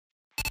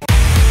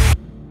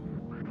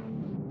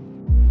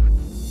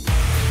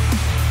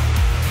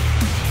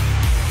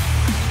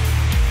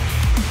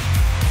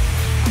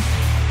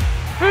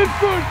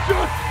Good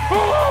shot.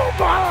 Oh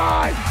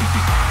my!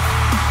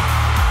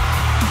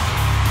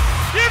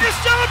 You can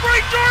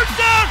celebrate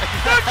Georgetown!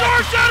 The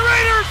Georgetown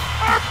Raiders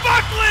are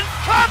Buckland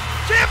Cup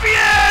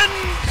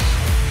champions!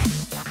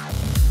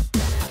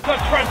 The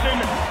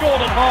Trenton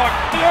Golden Hawks,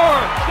 the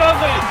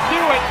R.W.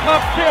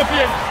 Cup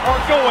champions,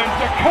 are going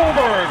to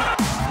Coburg.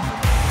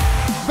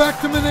 Back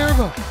to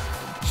Minerva.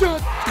 Shot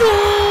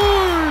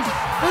scores!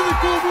 And the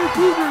Coburg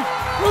Cougars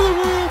are the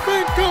Royal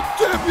Bank Cup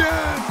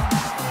champions!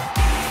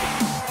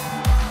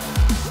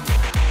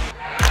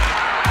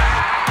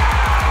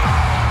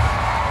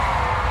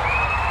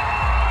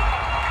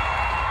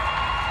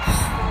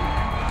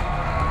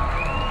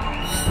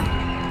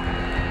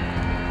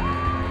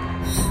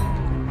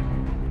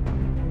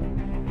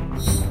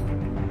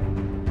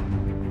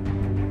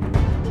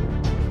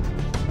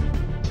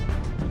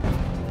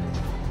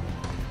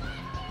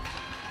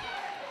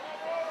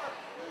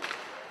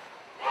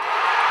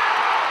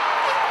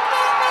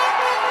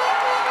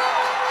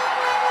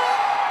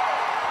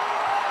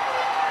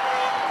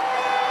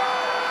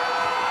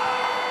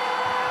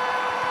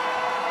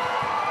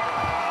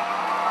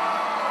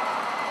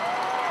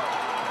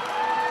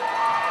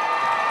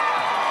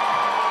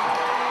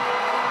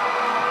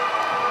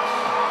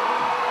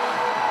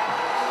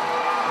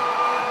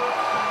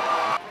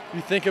 You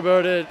think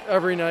about it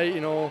every night,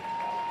 you know,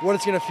 what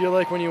it's going to feel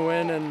like when you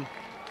win, and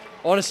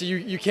honestly,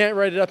 you can't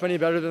write it up any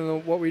better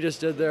than what we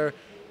just did there.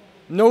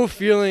 No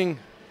feeling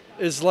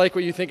is like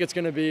what you think it's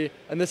going to be,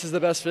 and this is the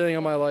best feeling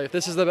of my life.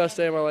 This is the best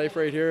day of my life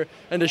right here,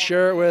 and to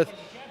share it with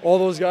all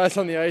those guys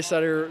on the ice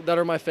that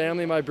are my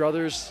family, my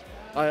brothers,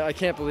 I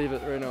can't believe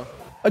it right now.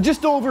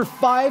 Just over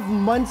 5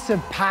 months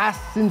have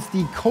passed since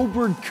the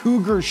Coburg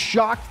Cougars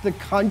shocked the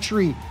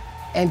country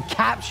and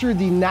captured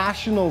the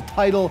national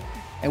title.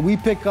 And we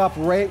pick up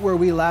right where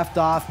we left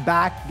off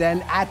back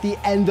then at the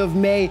end of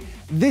May.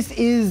 This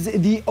is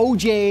the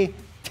OJ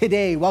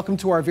Today. Welcome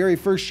to our very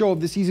first show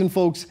of the season,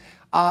 folks.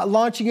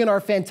 Launching in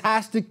our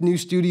fantastic new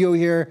studio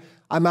here.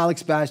 I'm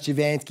Alex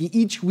Bastiavansky.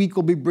 Each week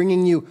we'll be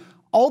bringing you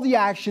all the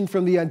action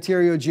from the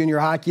Ontario Junior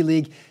Hockey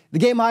League. The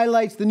game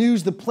highlights, the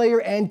news, the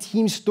player and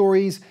team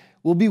stories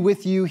will be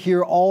with you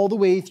here all the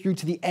way through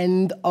to the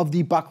end of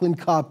the Buckland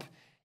Cup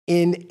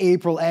in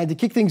April. And to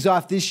kick things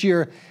off this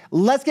year,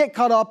 let's get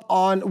caught up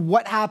on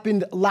what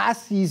happened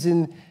last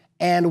season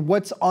and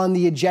what's on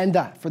the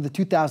agenda for the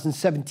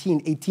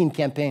 2017-18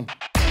 campaign.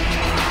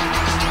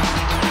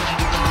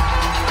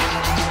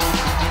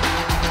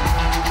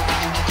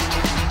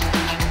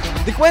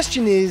 The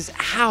question is,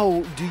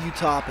 how do you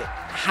top it?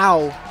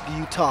 How do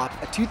you top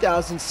a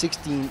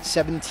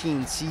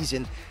 2016-17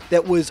 season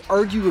that was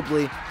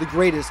arguably the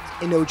greatest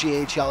in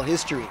OJHL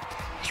history?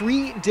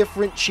 3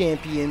 different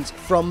champions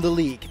from the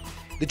league.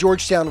 The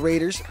Georgetown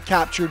Raiders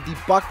captured the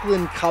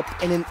Buckland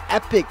Cup in an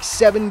epic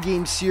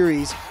 7-game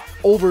series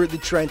over the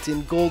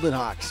Trenton Golden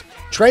Hawks.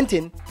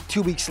 Trenton,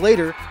 2 weeks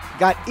later,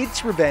 got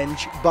its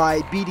revenge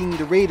by beating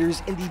the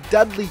Raiders in the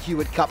Dudley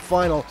Hewitt Cup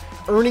final,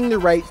 earning the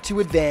right to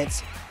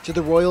advance to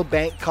the Royal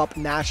Bank Cup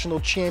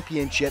National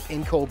Championship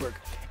in Coburg.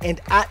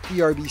 And at the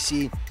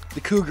RBC,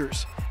 the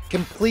Cougars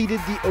completed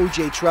the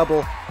OJ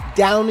treble,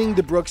 downing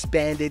the Brooks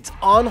Bandits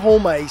on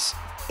home ice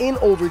in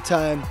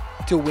overtime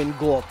to win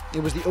gold.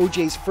 It was the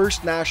OJ's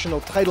first national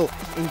title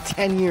in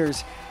 10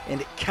 years, and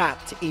it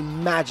capped a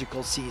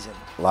magical season.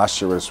 Last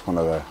year was one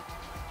of the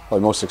probably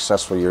most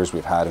successful years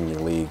we've had in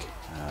the league.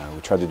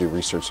 We tried to do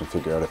research and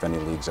figure out if any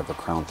leagues ever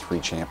crowned 3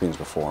 champions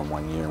before in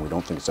 1 year, and we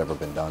don't think it's ever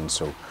been done.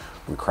 So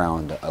we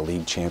crowned a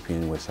league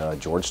champion with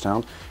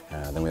Georgetown,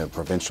 then we had a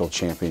provincial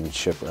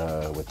championship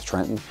with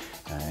Trenton,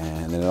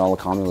 and then it all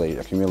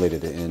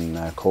accumulated in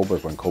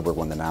Coburg when Coburg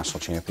won the national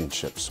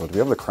championship. So to be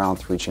able to crown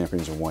 3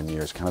 champions in 1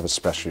 year is kind of a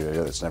special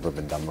year that's never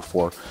been done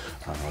before.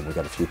 We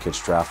got a few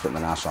kids drafted in the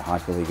National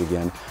Hockey League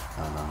again,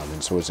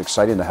 and so it's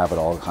exciting to have it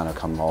all kind of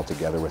come all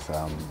together. With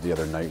the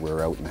other night we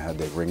were out and had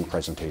the ring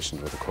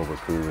presentations with the Coburg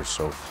Cougars.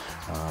 So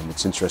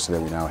it's interesting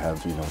that we now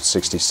have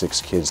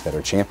 66 kids that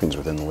are champions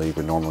within the league.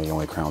 We normally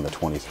only crown the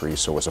 23.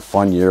 So it was a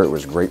fun year. It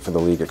was great for the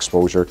league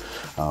exposure.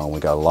 We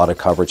got a lot of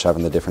coverage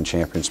having the different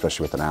champions,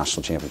 especially with the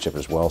national championship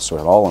as well. So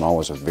it all in all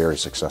was a very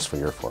successful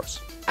year for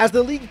us. As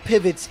the league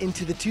pivots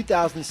into the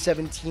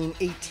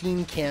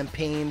 2017-18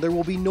 campaign, there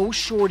will be no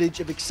shortage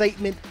of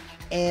excitement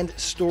and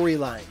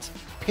storylines.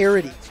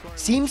 Parity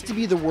seems to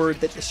be the word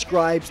that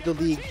describes the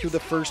league through the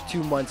first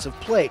 2 months of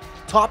play.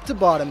 Top to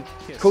bottom,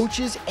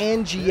 coaches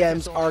and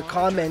GMs are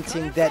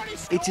commenting that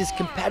it's as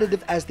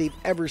competitive as they've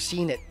ever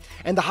seen it.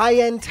 And the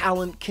high-end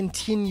talent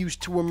continues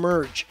to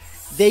emerge.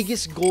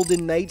 Vegas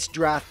Golden Knights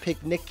draft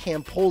pick Nick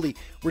Campoli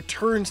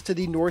returns to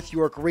the North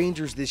York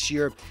Rangers this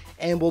year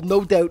and will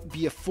no doubt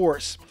be a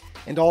force.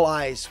 And all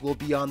eyes will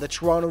be on the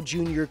Toronto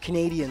Junior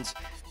Canadiens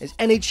as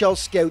NHL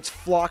scouts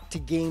flock to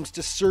games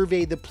to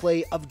survey the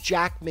play of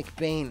Jack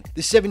McBain.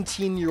 The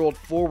 17-year-old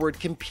forward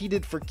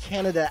competed for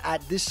Canada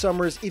at this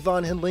summer's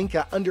Ivan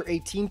Hlinka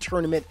Under-18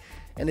 tournament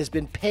and has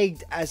been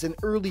pegged as an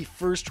early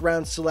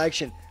first-round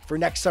selection for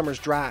next summer's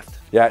draft.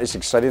 Yeah, it's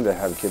exciting to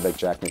have a kid like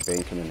Jack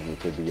McBain come in, and he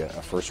could be a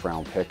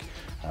first-round pick.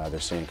 They're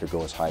saying could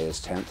go as high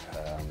as 10th.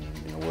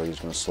 where he's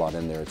going to slot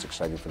in there. It's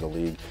exciting for the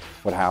league.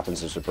 What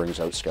happens is it brings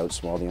out scouts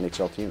from all the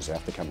NHL teams. They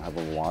have to come have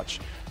him watch.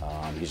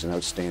 He's an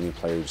outstanding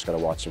player. You just got to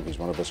watch him. He's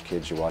one of those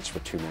kids you watch for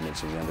 2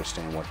 minutes and you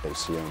understand what they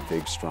see. Him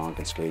big, strong,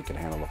 can skate, can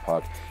handle the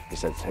puck.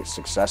 He's had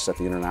success at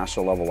the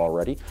international level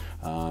already,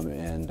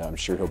 and I'm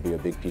sure he'll be a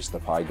big piece of the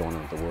pie going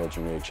into the World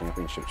Junior A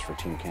Championships for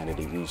Team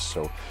Canada East.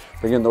 So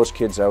bringing those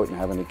kids out and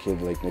having a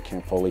kid like Nick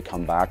Campoli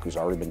come back, who's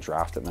already been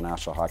drafted in the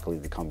National Hockey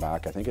League, to come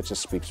back, I think it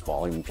just speaks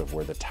volumes of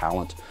where the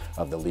talent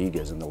of the league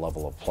is and the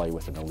level of play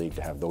within the league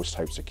to have those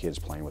types of kids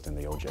playing within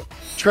the OJ.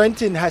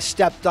 Trenton has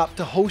stepped up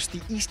to host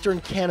the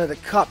Eastern Canada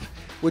Cup,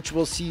 which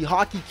will see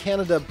Hockey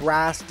Canada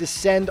brass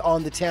descend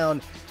on the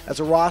town as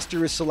a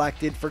roster is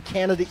selected for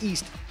Canada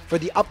East for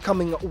the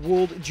upcoming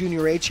World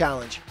Junior A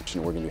Challenge.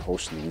 We're going to be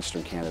hosting the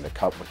Eastern Canada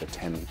Cup with the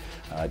 10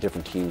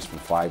 different teams from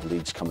 5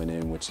 leagues coming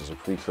in, which is a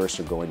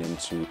precursor going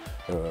into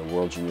the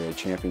World Junior A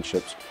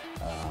Championships,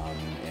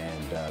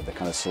 and the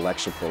kind of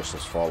selection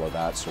process follow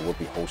that, so we'll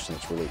be hosting.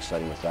 It's really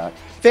exciting with that.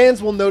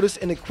 Fans will notice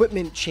an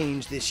equipment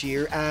change this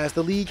year as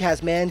the league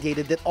has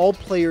mandated that all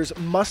players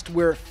must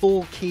wear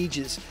full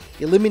cages,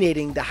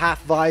 eliminating the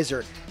half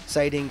visor,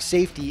 citing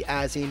safety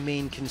as a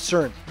main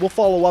concern. We'll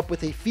follow up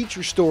with a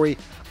feature story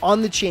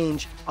on the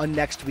change on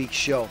next week's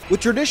show. With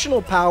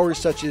traditional powers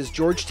such as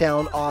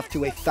Georgetown off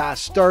to a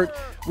fast start,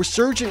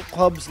 resurgent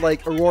clubs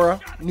like Aurora,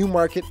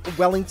 Newmarket,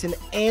 Wellington,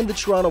 and the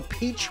Toronto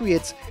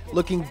Patriots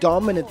looking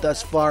dominant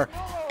thus far,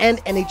 and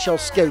NHL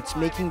scouts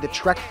making the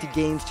trek to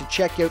games to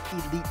check out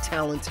elite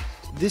talent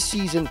this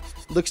season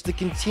looks to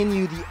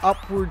continue the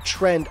upward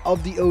trend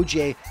of the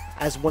OJ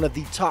as one of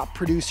the top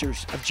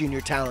producers of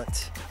junior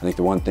talent. I think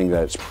the one thing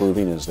that it's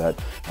proving is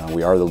that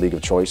we are the league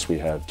of choice. We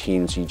have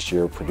teams each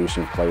year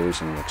producing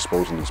players and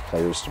exposing these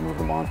players to move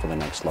them on for the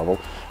next level.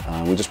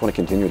 We just want to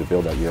continue to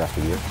build that year after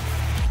year.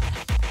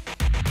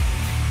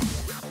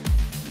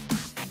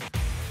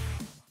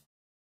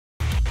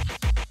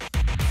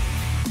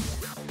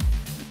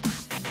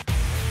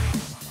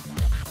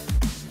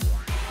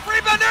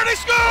 There they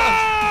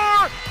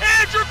score!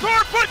 Andrew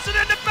Corr puts it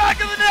in the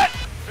back of the net.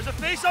 There's a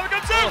face-off, it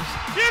comes in.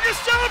 Here to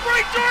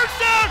celebrate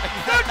Georgetown.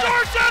 The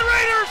Georgetown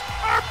Raiders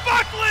are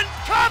Buckland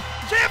Cup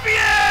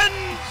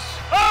champions.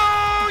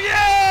 Oh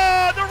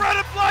yeah, the red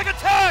and black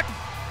attack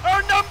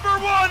are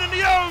 #1 in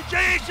the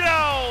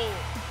OJHL.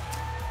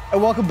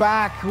 And welcome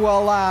back.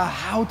 Well,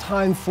 how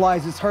time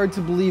flies. It's hard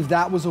to believe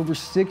that was over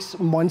 6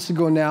 months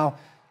ago now.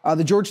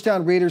 The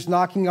Georgetown Raiders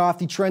knocking off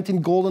the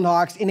Trenton Golden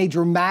Hawks in a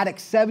dramatic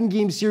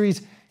 7-game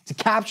series to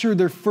capture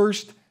their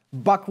first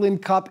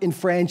Buckland Cup in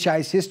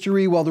franchise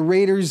history, while the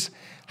Raiders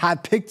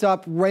have picked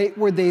up right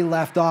where they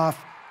left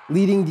off,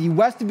 leading the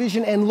West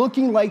Division and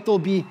looking like they'll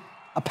be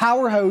a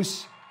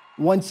powerhouse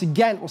once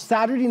again. Well,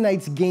 Saturday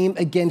night's game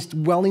against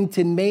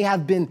Wellington may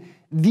have been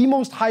the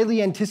most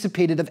highly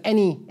anticipated of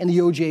any in the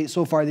OJ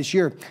so far this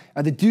year.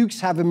 The Dukes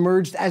have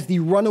emerged as the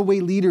runaway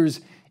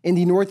leaders in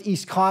the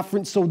Northeast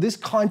Conference, so this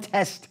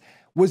contest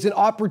was an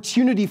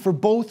opportunity for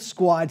both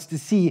squads to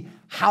see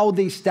how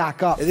they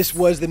stack up. This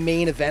was the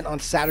main event on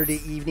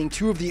Saturday evening.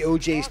 2 of the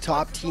OJ's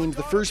top teams.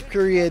 The first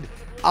period,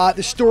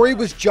 the story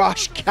was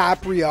Josh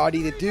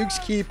Capriotti, the Dukes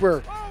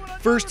keeper.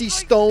 First he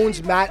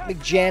stones Matt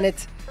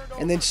McJanet,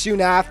 and then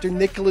soon after,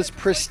 Nicholas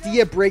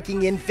Prestia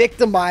breaking in,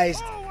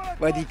 victimized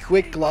by the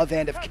quick glove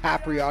hand of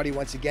Capriotti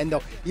once again,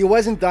 though. He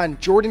wasn't done.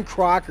 Jordan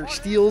Crocker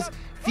steals,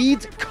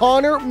 feeds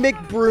Connor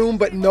McBroom,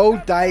 but no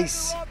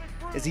dice,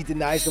 as he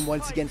denies them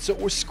once again. So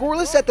we're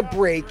scoreless at the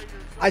break.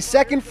 A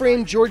second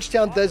frame,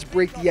 Georgetown does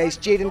break the ice.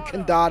 Jaden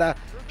Kandata,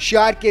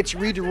 shot gets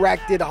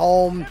redirected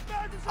home.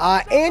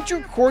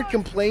 Andrew Court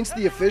complains to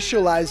the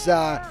official as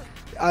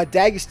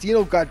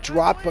D'Agostino got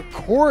dropped, but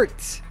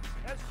Court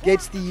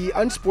gets the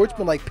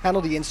unsportsmanlike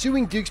penalty.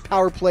 Ensuing Duke's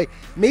power play,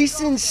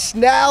 Mason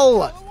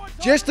Snell,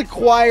 just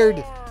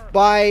acquired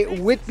by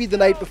Whitby the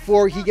night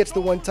before. He gets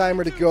the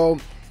one-timer to go,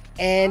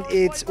 and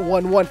it's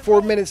 1-1.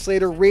 4 minutes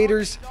later,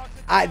 Raiders,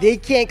 they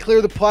can't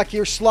clear the puck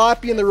here.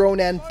 Sloppy in their own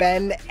end.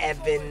 Ben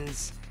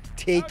Evans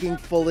taking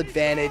full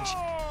advantage.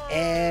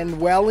 And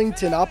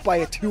Wellington up by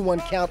a 2-1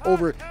 count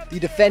over the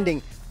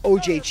defending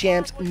OJ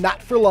champs.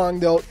 Not for long,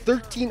 though.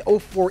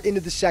 13:04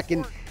 into the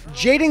second.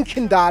 Jaden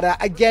Kandata,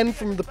 again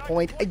from the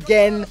point.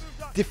 Again,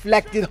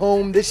 deflected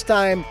home, this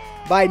time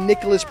by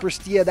Nicholas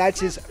Prestia. That's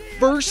his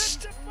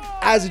first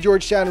as a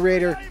Georgetown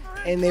Raider,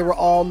 and they were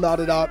all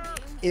knotted up.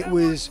 It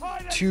was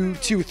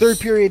 2-2. Third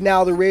period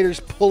now, the Raiders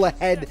pull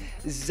ahead.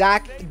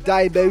 Zach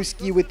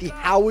Dybowski with the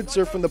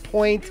howitzer from the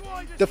point.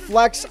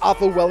 Deflects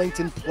off a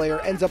Wellington player.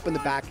 Ends up in the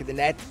back of the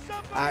net.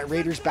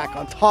 Raiders back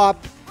on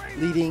top,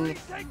 leading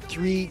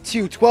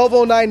 3-2.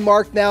 12:09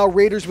 mark now.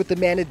 Raiders with the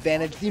man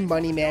advantage. The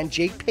money man,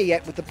 Jake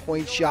Payette with the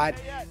point shot.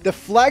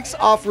 Deflects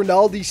off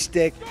Rinaldi's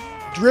stick.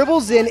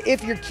 Dribbles in.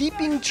 If you're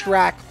keeping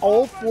track,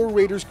 all 4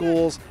 Raiders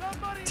goals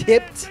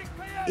tipped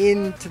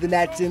into the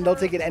nets, and they'll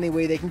take it any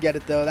way they can get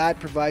it, though. That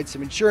provides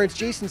some insurance.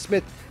 Jason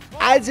Smith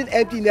adds an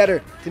empty netter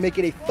to make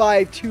it a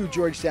 5-2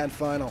 Georgetown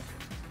final.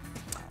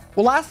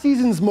 Well, last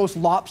season's most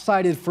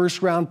lopsided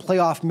first-round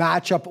playoff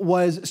matchup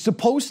was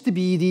supposed to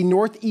be the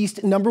Northeast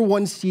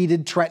 #1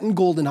 seeded Trenton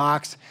Golden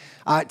Hawks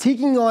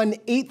taking on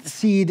 8th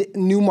seed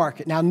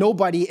Newmarket. Now,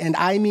 nobody, and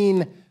I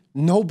mean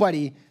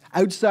nobody,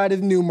 outside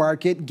of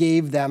Newmarket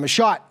gave them a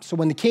shot. So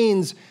when the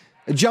Canes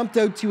jumped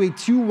out to a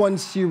 2-1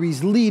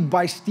 series lead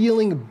by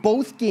stealing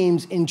both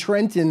games in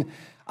Trenton,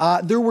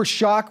 there were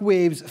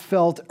shockwaves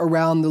felt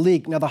around the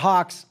league. Now, the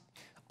Hawks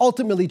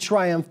ultimately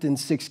triumphed in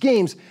 6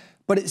 games,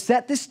 but it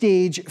set the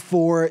stage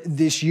for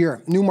this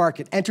year.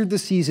 Newmarket entered the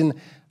season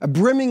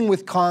brimming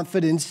with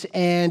confidence,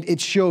 and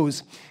it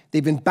shows.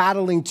 They've been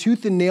battling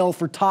tooth and nail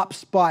for top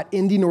spot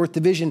in the North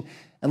Division,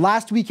 and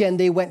last weekend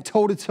they went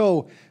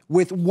toe-to-toe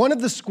with one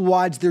of the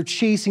squads they're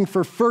chasing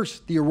for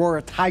first, the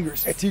Aurora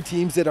Tigers. Two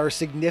teams that are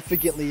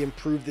significantly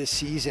improved this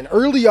season.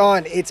 Early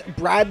on, it's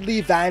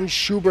Bradley Van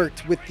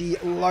Schubert with the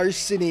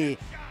larceny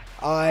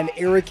on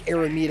Eric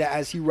Aramita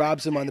as he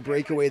robs him on the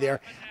breakaway there.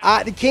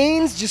 The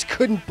Canes just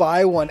couldn't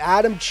buy one.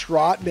 Adam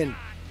Trotman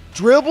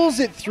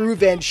dribbles it through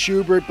Van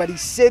Schubert, but he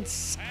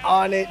sits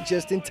on it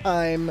just in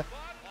time.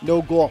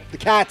 No goal. The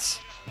Cats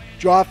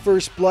draw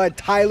first blood.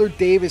 Tyler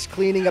Davis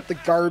cleaning up the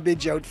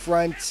garbage out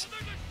front.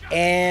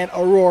 And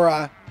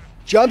Aurora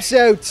jumps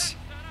out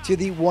to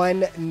the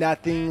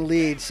 1-0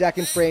 lead.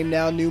 Second frame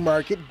now,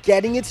 Newmarket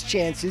getting its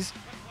chances.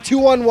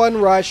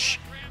 2-on-1 rush.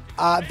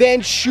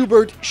 Van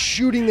Schubert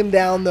shooting them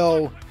down,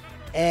 though,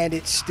 and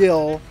it's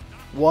still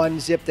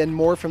 1-0. Then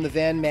more from the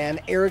Van man.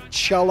 Eric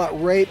Chella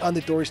right on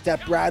the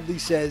doorstep. Bradley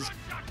says,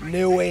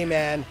 no way,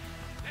 man.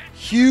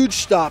 Huge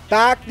stop.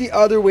 Back the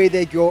other way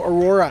they go.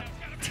 Aurora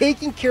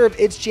taking care of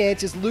its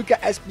chances. Luca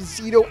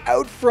Esposito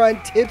out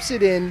front, tips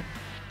it in,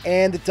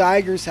 and the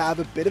Tigers have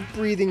a bit of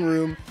breathing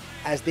room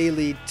as they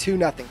lead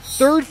 2-0.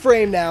 Third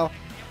frame now,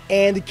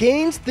 and the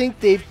Canes think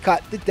they've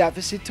cut the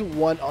deficit to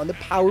 1 on the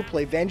power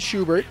play. Van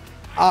Schubert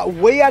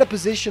way out of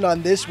position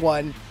on this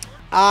one,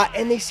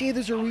 and they say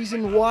there's a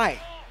reason why.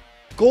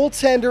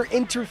 Goaltender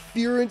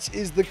interference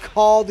is the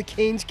call. The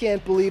Canes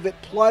can't believe it,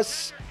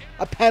 plus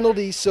a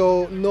penalty,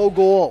 so no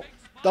goal.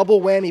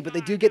 Double whammy, but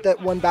they do get that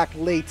one back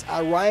late.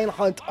 Ryan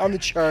Hunt on the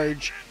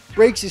charge,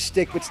 breaks his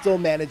stick, but still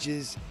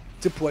manages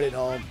to put it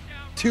home.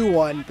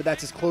 2-1, but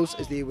that's as close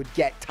as they would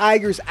get.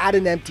 Tigers at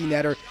an empty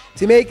netter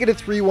to make it a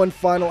 3-1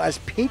 final, as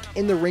Pink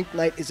in the Rink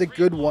night is a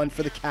good one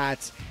for the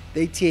Cats.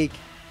 They take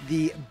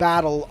the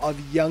Battle of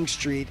Yonge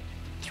Street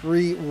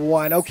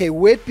 3-1. Okay,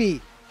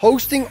 Whitby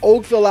hosting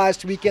Oakville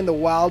last weekend. The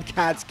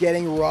Wildcats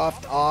getting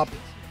roughed up.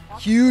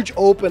 Huge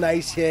open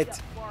ice hit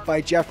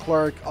by Jeff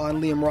Clark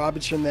on Liam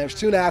Robinson there.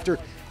 Soon after,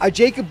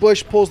 Jacob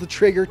Bush pulls the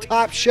trigger.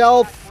 Top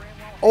shelf.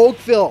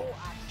 Oakville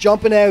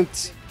jumping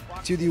out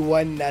to the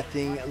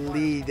 1-0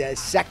 lead.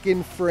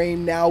 Second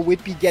frame now.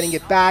 Whitby getting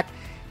it back.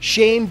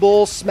 Shane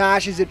Bull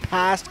smashes it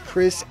past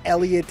Chris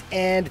Elliott,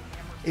 and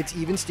it's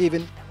even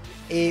Steven.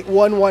 A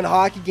 1-1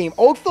 hockey game.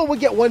 Oakville will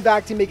get one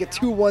back to make it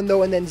 2-1,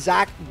 though, and then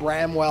Zach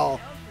Bramwell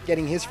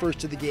getting his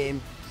first of the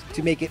game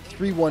to make it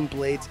 3-1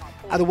 Blades.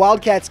 The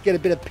Wildcats get a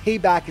bit of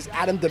payback as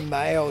Adam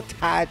DeMaio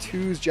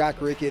tattoos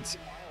Jack Ricketts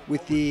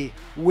with the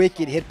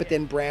wicked hit, but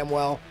then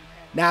Bramwell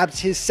nabs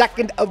his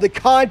second of the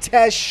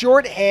contest,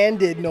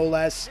 short-handed no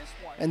less,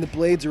 and the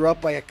Blades are up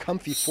by a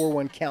comfy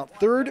 4-1 count.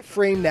 Third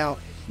frame now,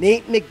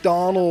 Nate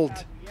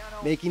McDonald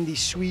making the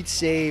sweet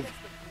save,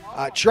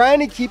 trying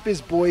to keep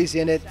his boys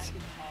in it.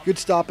 Good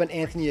stop on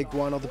Anthony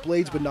Aguano. The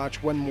Blades would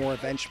notch one more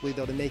eventually,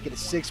 though, to make it a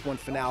 6-1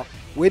 finale.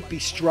 Whitby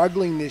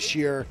struggling this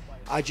year,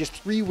 just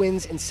 3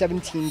 wins in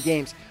 17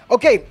 games.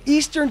 Okay,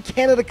 Eastern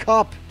Canada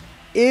Cup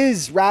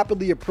is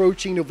rapidly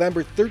approaching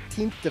November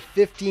 13th to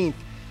 15th,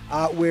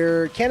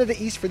 where Canada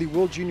East for the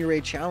World Junior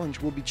A Challenge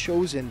will be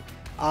chosen.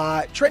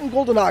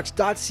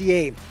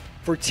 TrentonGoldenHawks.ca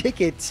for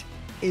ticket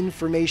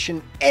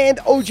information and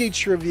OJ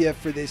trivia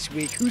for this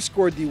week. Who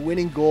scored the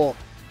winning goal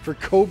for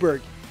Cobourg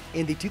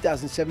in the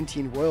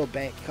 2017 Royal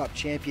Bank Cup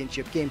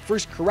Championship game?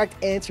 First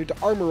correct answer to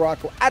our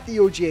Morocco at the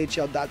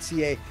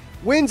OJHL.ca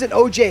wins an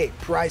OJ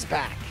prize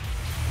pack.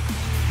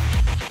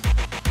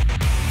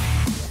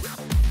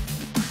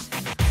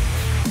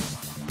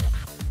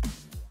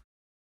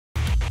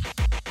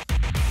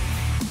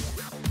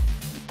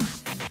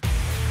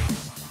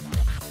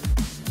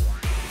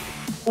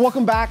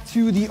 Welcome back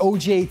to the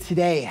OJ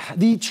Today.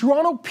 The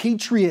Toronto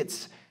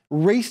Patriots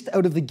raced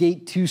out of the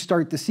gate to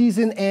start the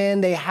season,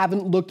 and they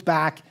haven't looked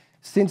back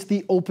since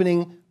the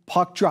opening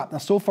puck drop. Now,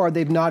 so far,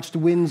 they've notched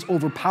wins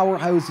over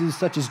powerhouses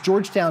such as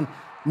Georgetown,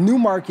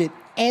 Newmarket,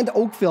 and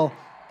Oakville,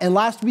 and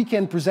last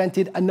weekend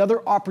presented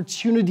another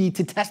opportunity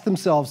to test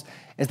themselves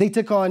as they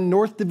took on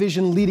North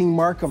Division leading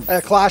Markham.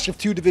 A clash of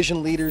 2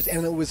 division leaders,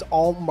 and it was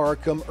all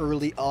Markham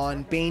early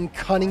on. Bane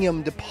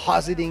Cunningham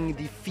depositing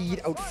the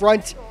feed out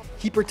front.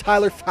 Keeper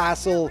Tyler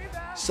Fassel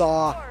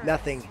saw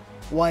nothing.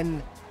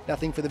 1-0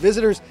 for the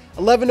visitors.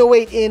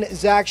 11:08 in,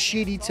 Zach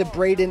Sheedy to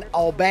Braden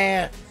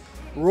Albin.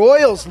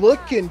 Royals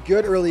looking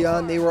good early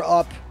on. They were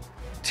up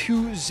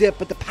 2-0,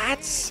 but the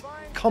Pats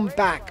come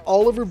back.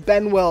 Oliver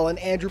Benwell and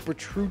Andrew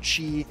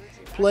Petrucci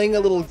playing a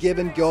little give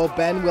and go.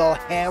 Benwell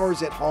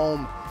hammers it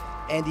home,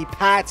 And the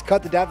Pats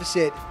cut the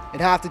deficit in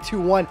half to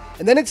 2-1.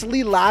 And then it's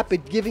Lee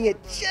Lapid giving it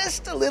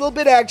just a little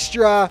bit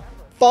extra,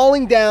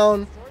 falling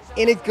down,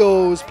 and it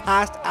goes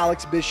past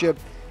Alex Bishop.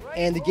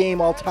 And the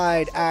game all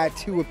tied at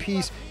 2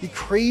 apiece. The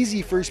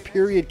crazy first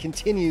period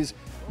continues.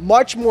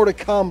 Much more to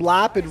come.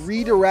 Lapid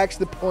redirects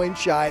the point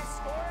shot.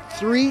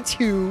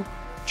 3-2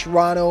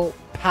 Toronto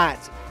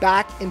Pats.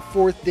 Back and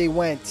forth they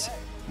went.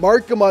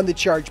 Markham on the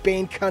charge.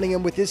 Bane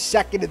Cunningham with his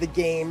second of the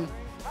game.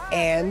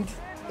 And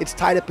it's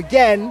tied up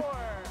again.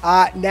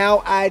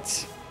 Now at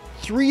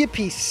 3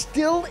 apiece.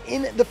 Still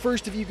in the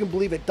first, if you can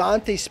believe it.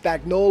 Dante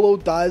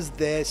Spagnuolo does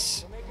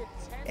this.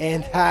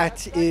 And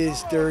that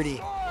is dirty.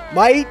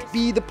 Might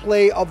be the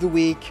play of the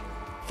week.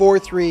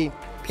 4-3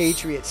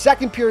 Patriots.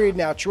 Second period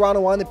now.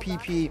 Toronto on the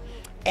PP.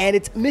 And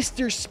it's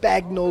Mr.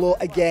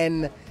 Spagnuolo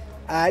again.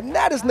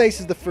 Not as nice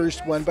as the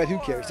first one, but who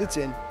cares? It's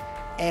in.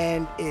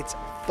 And it's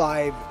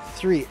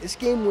 5-3. This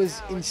game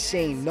was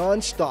insane.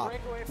 Non-stop.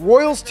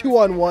 Royals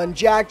 2-on-1.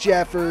 Jack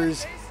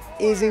Jeffers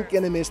isn't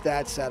going to miss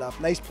that setup.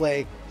 Nice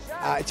play.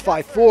 It's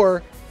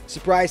 5-4.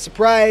 Surprise,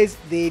 surprise.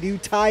 They do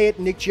tie it.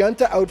 Nick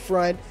Giunta out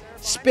front.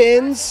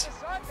 Spins.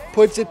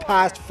 Puts it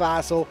past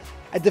Fassel.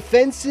 A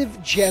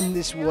defensive gem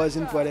this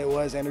wasn't, but it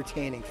was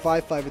entertaining.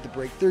 5-5 at the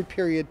break. Third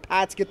period.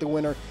 Pats get the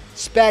winner.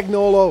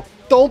 Spagnuolo.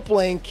 Don't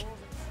blink.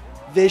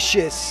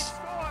 Vicious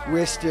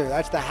wrister.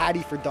 That's the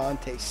Hattie for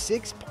Dante.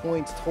 6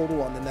 points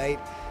total on the night.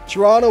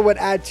 Toronto would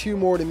add 2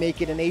 more to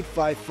make it an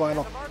 8-5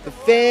 final. The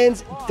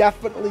fans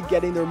definitely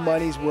getting their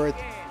money's worth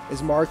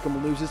as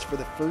Markham loses for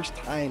the first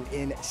time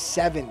in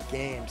 7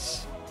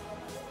 games.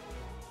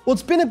 Well,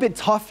 it's been a bit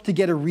tough to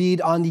get a read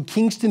on the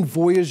Kingston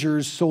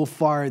Voyageurs so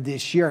far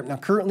this year. Now,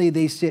 currently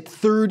they sit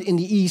 3rd in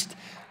the East,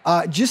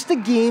 just a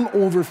game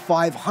over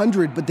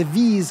 500, but the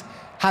Vs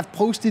have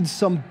posted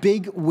some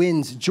big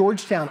wins.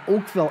 Georgetown,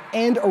 Oakville,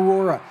 and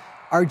Aurora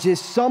are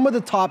just some of the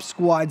top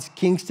squads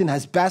Kingston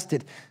has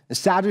bested.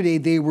 Saturday,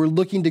 they were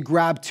looking to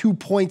grab 2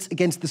 points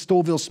against the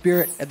Stouffville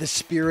Spirit. At the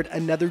Spirit,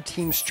 another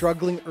team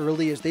struggling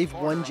early as they've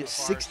won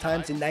just 6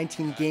 times in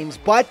 19 games,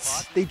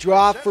 but they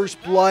draw first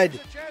blood.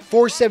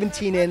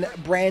 4:17 in,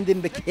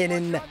 Brandon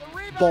McKinnon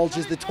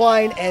bulges the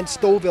twine, and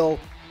Stouffville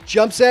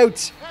jumps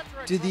out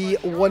to the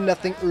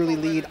 1-0 early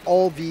lead.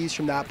 All V's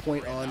from that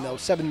point on, though.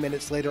 7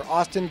 minutes later,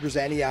 Austin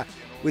Grzania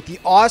with the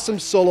awesome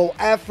solo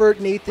effort.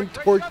 Nathan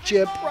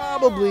Torchia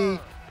probably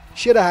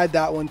should have had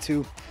that one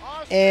too.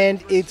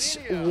 And it's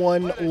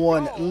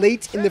 1-1.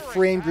 Late in the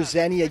frame,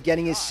 Grzania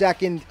getting his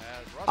second.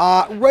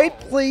 Right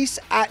place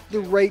at the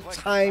right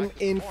time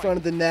in front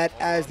of the net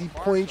as the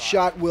point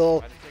shot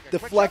will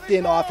deflect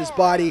in off his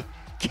body.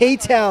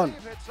 K-Town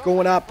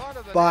going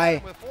up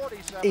by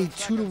a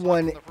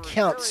 2-1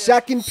 count.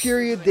 Second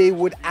period, they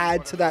would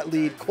add to that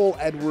lead. Cole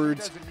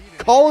Edwards,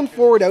 calling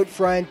forward out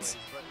front,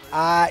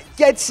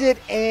 gets it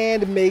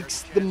and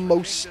makes the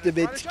most of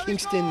it.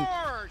 Kingston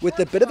with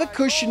a bit of a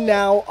cushion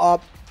now,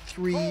 up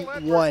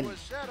 3-1.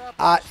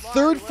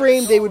 Third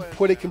frame, they would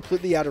put it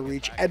completely out of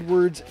reach.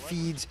 Edwards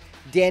feeds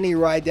Danny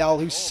Rydell,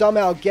 who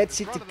somehow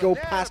gets it to go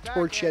past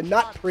Torchia.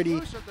 Not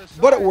pretty,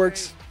 but it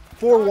works.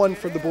 4-1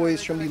 for the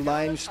boys from the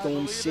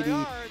Limestone City.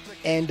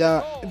 And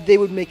they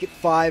would make it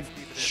 5.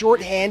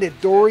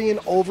 Short-handed, Dorian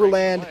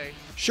Overland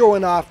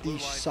showing off the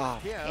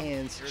soft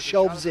hands.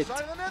 Shelves it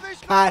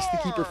past the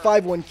keeper.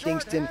 5-1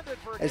 Kingston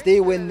as they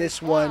win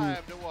this one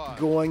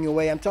going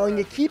away. I'm telling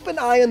you, keep an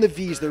eye on the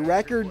Vs. Their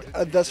record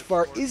thus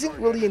far isn't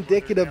really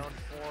indicative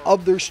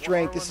of their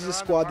strength. This is a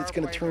squad that's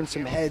going to turn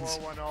some heads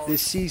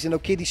this season.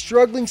 Okay, the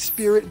struggling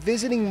Spirit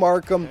visiting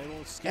Markham,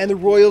 and the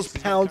Royals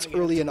pounce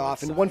early and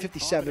often.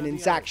 157 in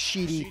Zach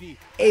Sheedy.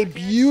 A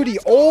beauty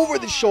over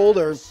the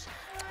shoulder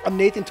of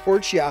Nathan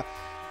Torchia.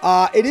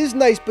 It is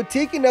nice, but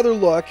take another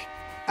look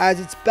as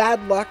it's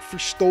bad luck for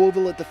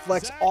Stouffville. It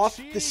deflects off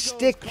the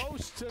stick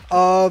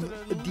of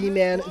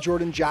D-man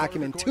Jordan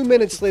Jackman. 2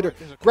 minutes later,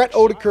 Brett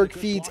Odekirk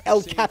feeds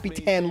El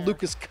Capitan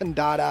Lucas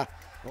Condada,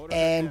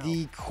 and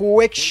the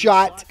quick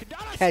shot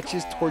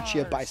catches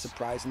Torchia by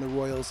surprise, and the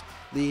Royals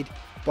lead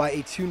by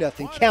a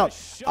 2-0 count.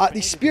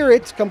 The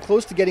Spirits come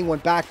close to getting one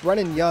back.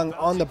 Brennan Young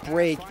on the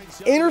break,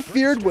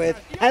 interfered with,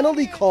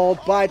 penalty called,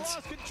 but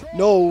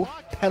no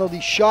penalty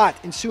shot.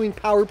 Ensuing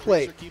power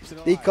play.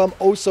 They come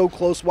oh so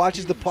close.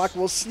 Watches the puck,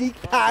 will sneak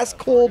past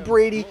Cole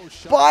Brady,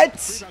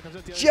 but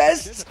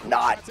just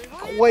not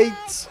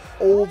quite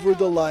over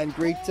the line.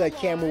 Great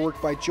camera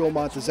work by Joe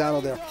Montezano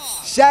there.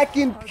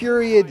 Second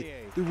period,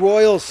 the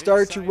Royals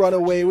start to run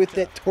away with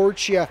it.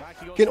 Torchia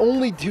can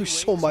only do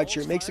so much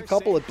here. Makes a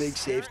couple of big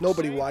saves.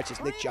 Nobody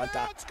watches Nick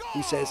Giunta.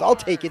 He says, I'll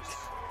take it.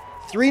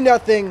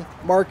 3-0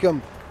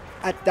 Markham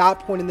at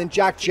that point, and then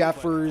Jack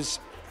Jeffers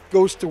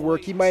goes to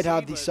work. He might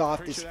have the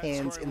softest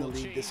hands in the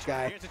league, this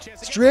guy.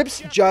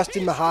 Strips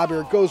Justin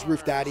Mahaber, goes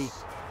Roof Daddy.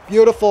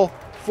 Beautiful.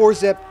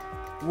 4-zip.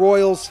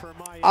 Royals.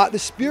 The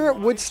Spirit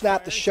would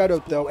snap the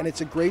shutout, though, and it's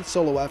a great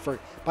solo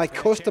effort by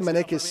Costa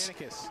Manikis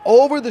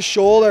over the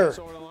shoulder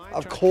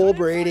of Cole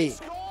Brady,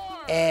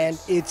 and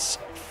it's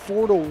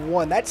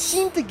 4-1. That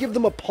seemed to give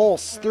them a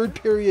pulse. Third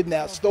period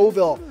now.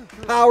 Stouffville,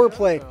 power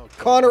play.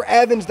 Connor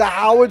Evans, the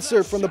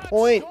howitzer from the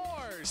point.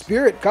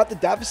 Spirit cut the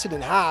deficit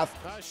in half.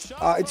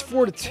 It's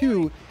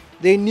 4-2.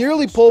 They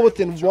nearly pull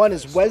within one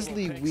as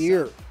Wesley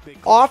Weir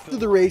off to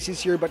the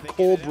races here, but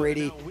Cole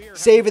Brady,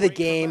 save of the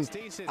game,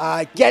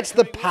 gets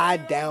the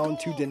pad down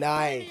to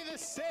deny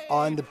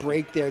on the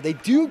break there. They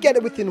do get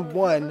it within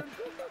one.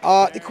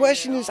 The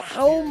question is,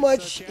 how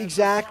much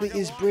exactly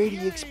is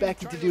Brady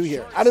expected to do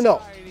here? I don't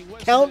know.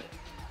 Count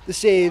the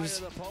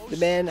saves the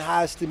man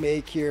has to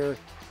make here.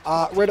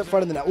 Right up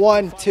front of the net.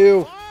 1,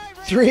 2,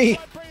 3.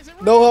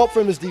 No help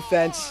from his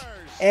defense.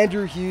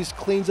 Andrew Hughes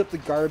cleans up the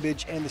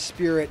garbage, and the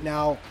Spirit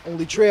now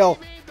only trail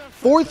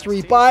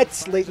 4-3,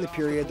 but late in the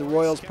period, the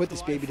Royals put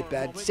this baby to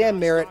bed. Sam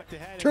Merritt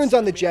turns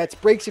on the Jets,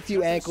 breaks a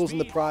few ankles in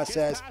the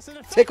process,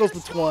 tickles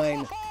the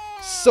twine,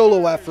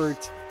 solo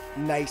effort,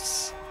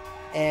 nice.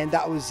 And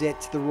that was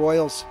it. The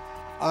Royals,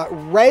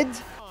 red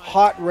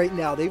hot right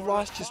now. They've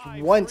lost just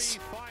once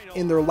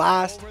in their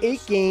last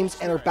 8 games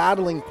and are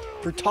battling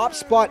for top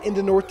spot in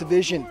the North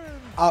Division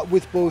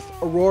with both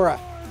Aurora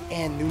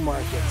and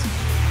Newmarket.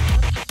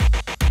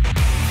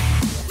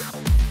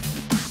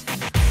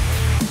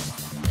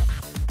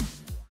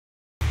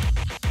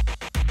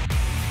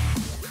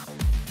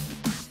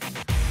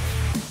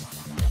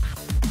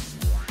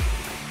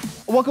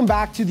 Welcome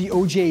back to the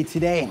OJ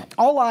Today.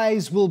 All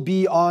eyes will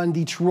be on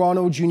the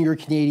Toronto Junior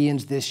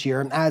Canadiens this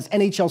year as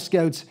NHL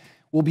scouts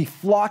will be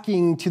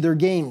flocking to their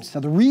games. Now,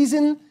 the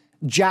reason: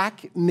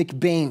 Jack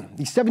McBain,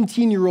 the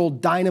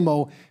 17-year-old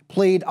dynamo,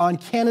 played on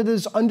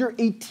Canada's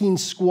under-18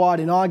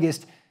 squad in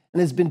August and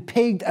has been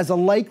pegged as a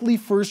likely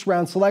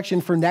first-round selection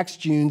for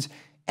next June's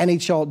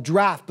NHL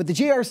draft. But the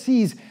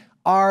JRCs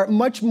are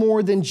much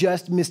more than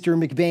just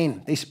Mr.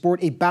 McBain. They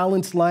sport a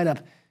balanced lineup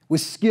with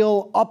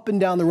skill up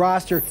and down the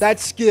roster. That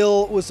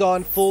skill was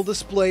on full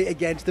display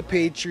against the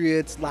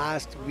Patriots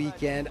last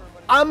weekend.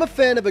 I'm a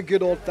fan of a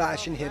good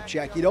old-fashioned hip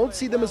check. You don't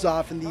see them as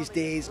often these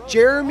days.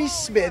 Jeremy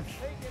Smith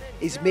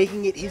is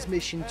making it his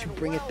mission to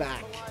bring it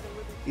back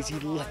as he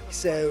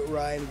lays out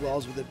Ryan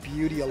Wells with a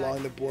beauty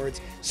along the boards.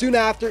 Soon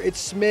after, it's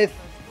Smith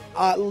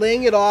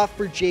laying it off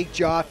for Jake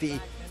Joffe.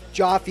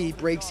 Joffe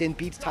breaks in,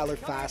 beats Tyler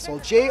Fassel.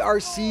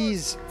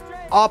 JRC's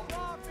up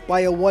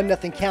by a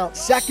 1-0 count.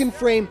 Second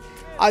frame,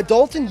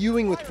 Dalton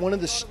Ewing with one of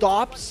the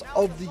stops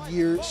of the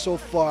year so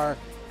far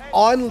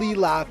on Lee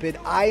Lapid.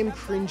 I am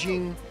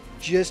cringing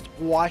just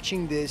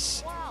watching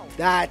this.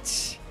 That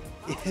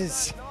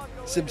is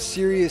some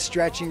serious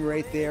stretching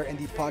right there, and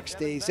the puck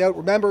stays out.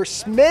 Remember,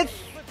 Smith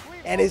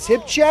and his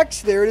hip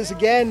checks. There it is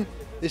again,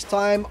 this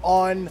time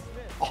on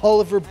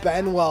Oliver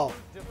Benwell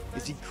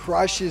as he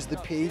crushes the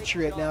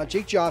Patriot. Now,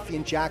 Jake Joffe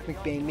and Jack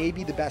McBain may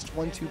be the best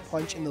 1-2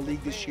 punch in the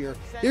league this year.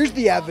 Here's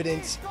the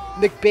evidence.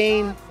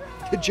 McBain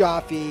to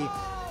Joffe,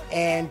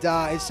 and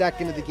his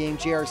second of the game.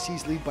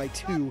 JRC's lead by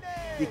 2.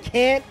 You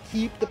can't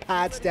keep the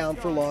pads down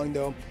for long,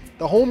 though.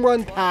 The home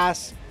run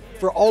pass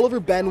for Oliver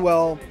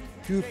Benwell,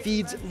 who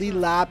feeds Lee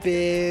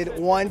Lapid,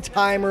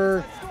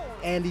 one-timer,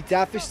 and the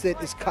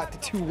deficit is cut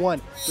to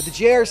 2-1. But the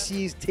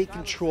JRCs take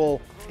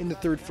control in the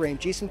third frame.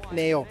 Jason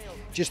Paneo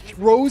just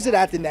throws it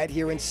at the net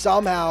here, and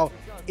somehow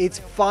it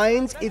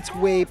finds its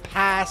way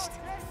past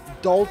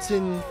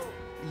Dalton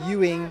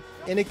Ewing,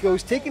 and it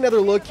goes. Take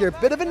another look here.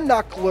 Bit of a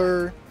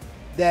knuckler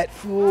that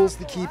fools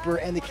the keeper,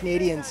 and the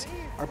Canadians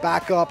are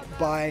back up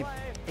by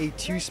a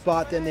 2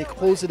 spot. Then they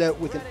close it out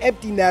with an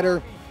empty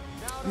netter.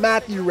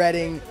 Matthew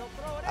Redding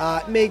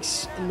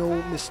makes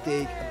no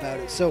mistake about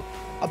it. So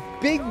a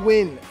big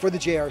win for the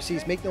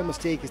JRCs, make no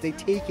mistake, as they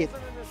take it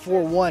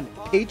 4-1.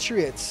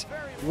 Patriots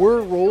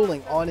were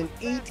rolling on an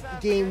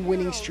 8-game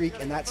winning streak,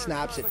 and that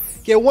snaps it.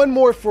 Okay, one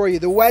more for you.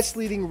 The West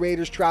leading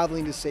Raiders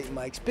traveling to St.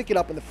 Mike's. Pick it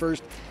up in the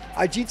first.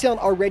 G-Town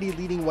already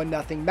leading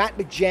 1-0. Matt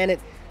McJanet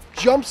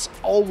jumps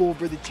all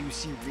over the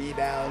juicy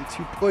rebound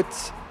to put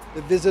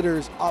the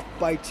visitors up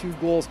by 2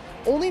 goals.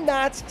 Only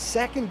Matt's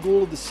second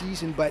goal of the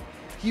season, but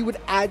he would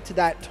add to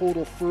that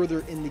total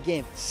further in the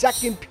game.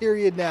 Second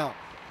period now.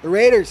 The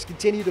Raiders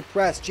continue to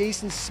press.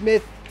 Jason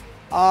Smith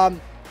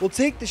will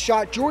take the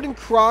shot. Jordan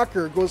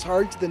Crocker goes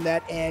hard to the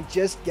net and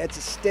just gets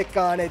a stick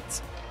on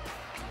it.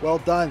 Well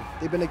done.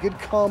 They've been a good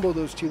combo,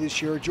 those two,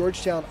 this year.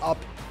 Georgetown up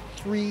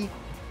 3-0.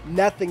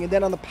 And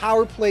then on the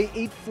power play,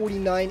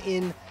 8:49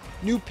 in.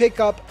 New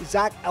pickup,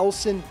 Zach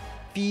Elson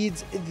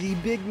feeds the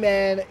big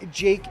man,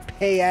 Jake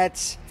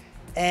Payette,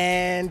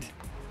 and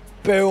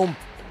boom.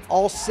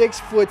 All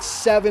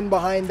 6'7"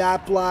 behind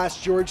that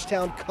blast.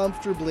 Georgetown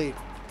comfortably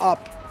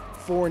up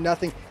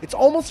 4-0. It's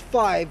almost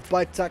 5,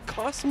 but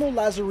Cosimo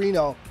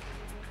Lazzarino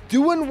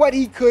doing what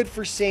he could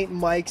for St.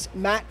 Mike's.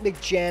 Matt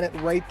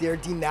McJanet right there,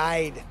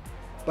 denied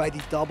by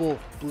the double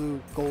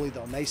blue goalie,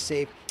 though. Nice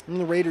save. And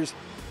the Raiders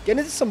get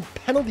into some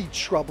penalty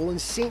trouble, and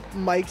St.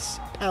 Mike's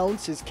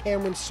pounces.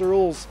 Cameron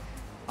Searles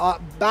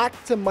back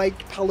to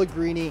Mike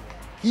Pellegrini.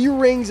 He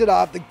rings it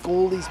off, the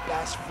goalie's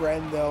best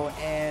friend, though,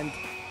 and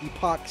the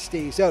puck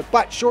stays out.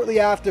 But shortly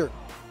after,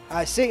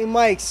 St.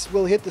 Mike's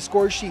will hit the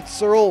score sheet.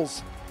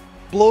 Searles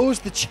blows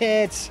the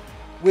chance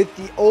with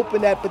the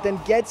open net, but then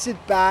gets it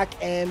back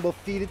and will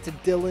feed it to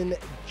Dylan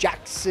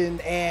Jackson,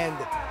 and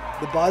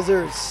the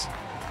Buzzers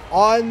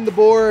on the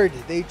board.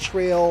 They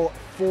trail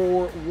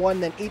 4-1.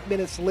 Then 8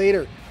 minutes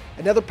later,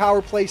 another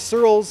power play.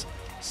 Searles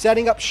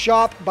setting up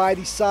shop by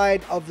the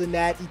side of the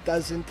net. He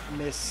doesn't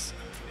miss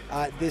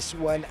this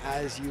one,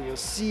 as you will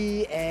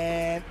see.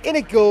 And in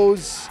it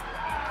goes.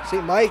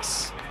 St.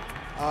 Mike's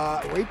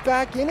right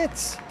back in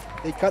it.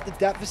 They cut the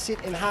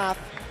deficit in half.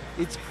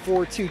 It's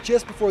 4-2.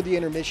 Just before the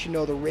intermission,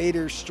 though, the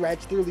Raiders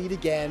stretch their lead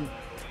again.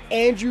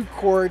 Andrew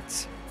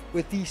Court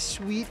with the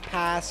sweet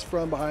pass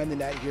from behind the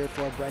net here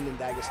for Brendan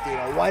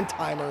D'Agostino.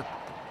 One-timer,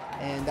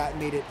 and that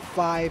made it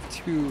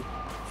 5-2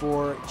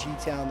 for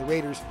G-Town. The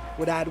Raiders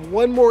would add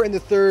one more in the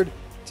third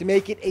to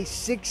make it a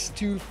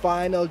 6-2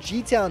 final.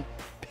 G-Town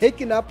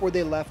picking up where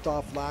they left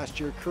off last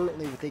year,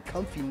 currently with a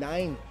comfy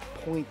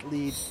 9-point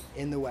lead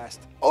in the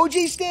West.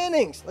 OJ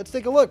standings, let's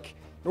take a look.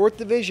 North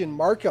Division,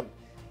 Markham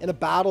in a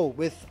battle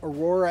with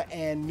Aurora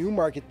and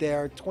Newmarket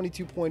there,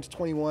 22 points,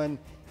 21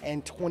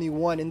 and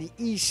 21. In the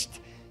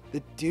East,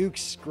 the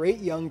Dukes, great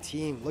young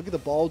team. Look at the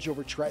bulge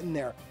over Trenton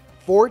there.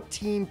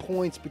 14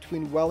 points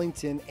between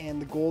Wellington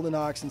and the Golden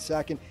Hawks in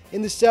second.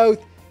 In the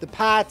South, the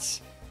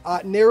Pats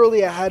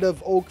narrowly ahead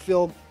of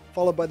Oakville,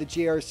 followed by the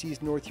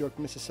JRCs, North York,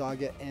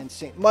 Mississauga, and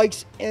St.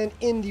 Mike's. And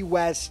in the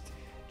West,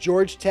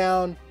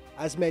 Georgetown,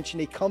 as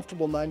mentioned, a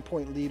comfortable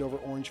 9-point lead over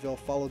Orangeville,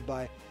 followed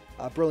by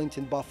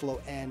Burlington, Buffalo,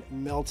 and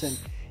Milton.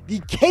 The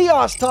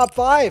Chaos Top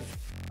 5,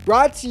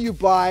 brought to you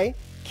by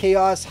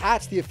Chaos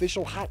Hats, the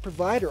official hat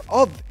provider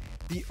of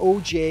the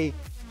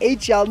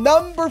OJHL.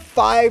 Number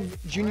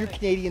 5, Junior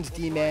Canadians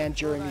D-man,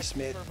 Jeremy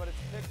Smith.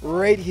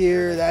 Right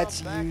here,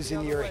 that's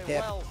using your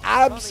hip.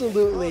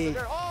 Absolutely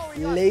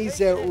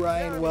lays out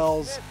Ryan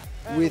Wells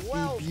with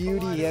the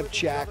beauty hip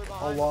check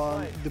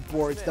along the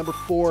boards. Number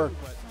 4,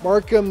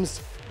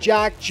 Markham's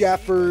Jack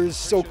Jeffers,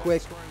 so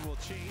quick,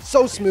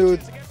 so smooth.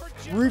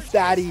 Roof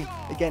Daddy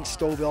against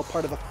Stouffville,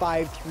 part of a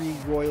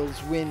 5-3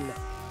 Royals win.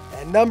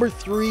 And number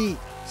 3,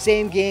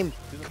 same game,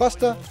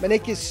 Costa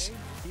Manikis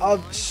of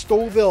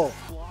Stouffville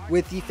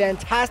with the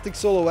fantastic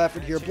solo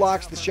effort here.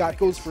 Blocks the shot,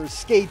 goes for a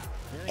skate,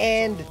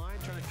 and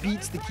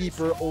beats the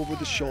keeper over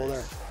the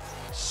shoulder.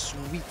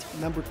 Sweet.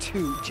 Number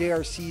 2,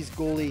 JRC's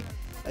goalie,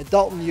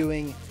 Dalton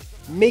Ewing,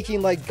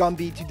 making like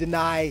Gumby to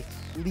deny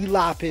Lee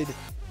Lapid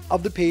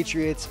of the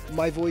Patriots.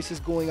 My voice is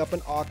going up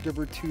an octave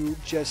or two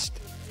just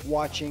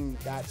watching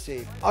that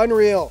save.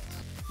 Unreal.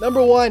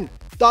 Number 1,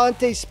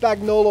 Dante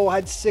Spagnolo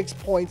had 6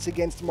 points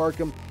against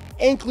Markham,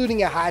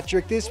 including a hat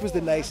trick. This was the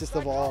nicest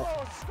of all.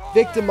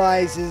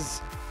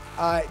 Victimizes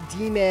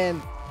D-man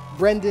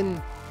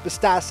Brendan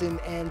Bastassin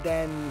and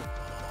then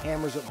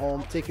hammers it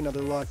home. Take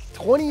another look.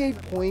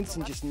 28 points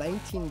in just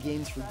 19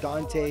 games for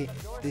Dante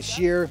this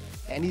year,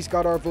 and he's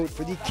got our vote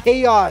for the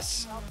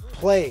Chaos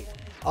Play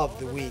of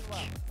the Week.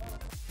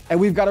 And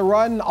we've got to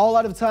run all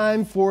out of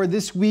time for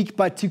this week,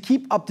 but to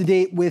keep up to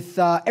date with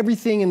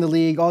everything in the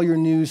league, all your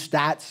news,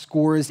 stats,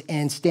 scores,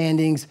 and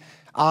standings,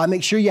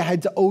 make sure you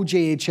head to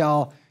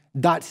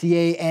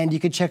ojhl.ca, and you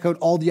can check out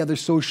all the other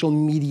social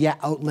media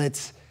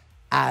outlets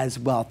as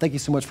well. Thank you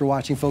so much for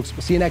watching, folks.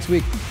 We'll see you next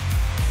week.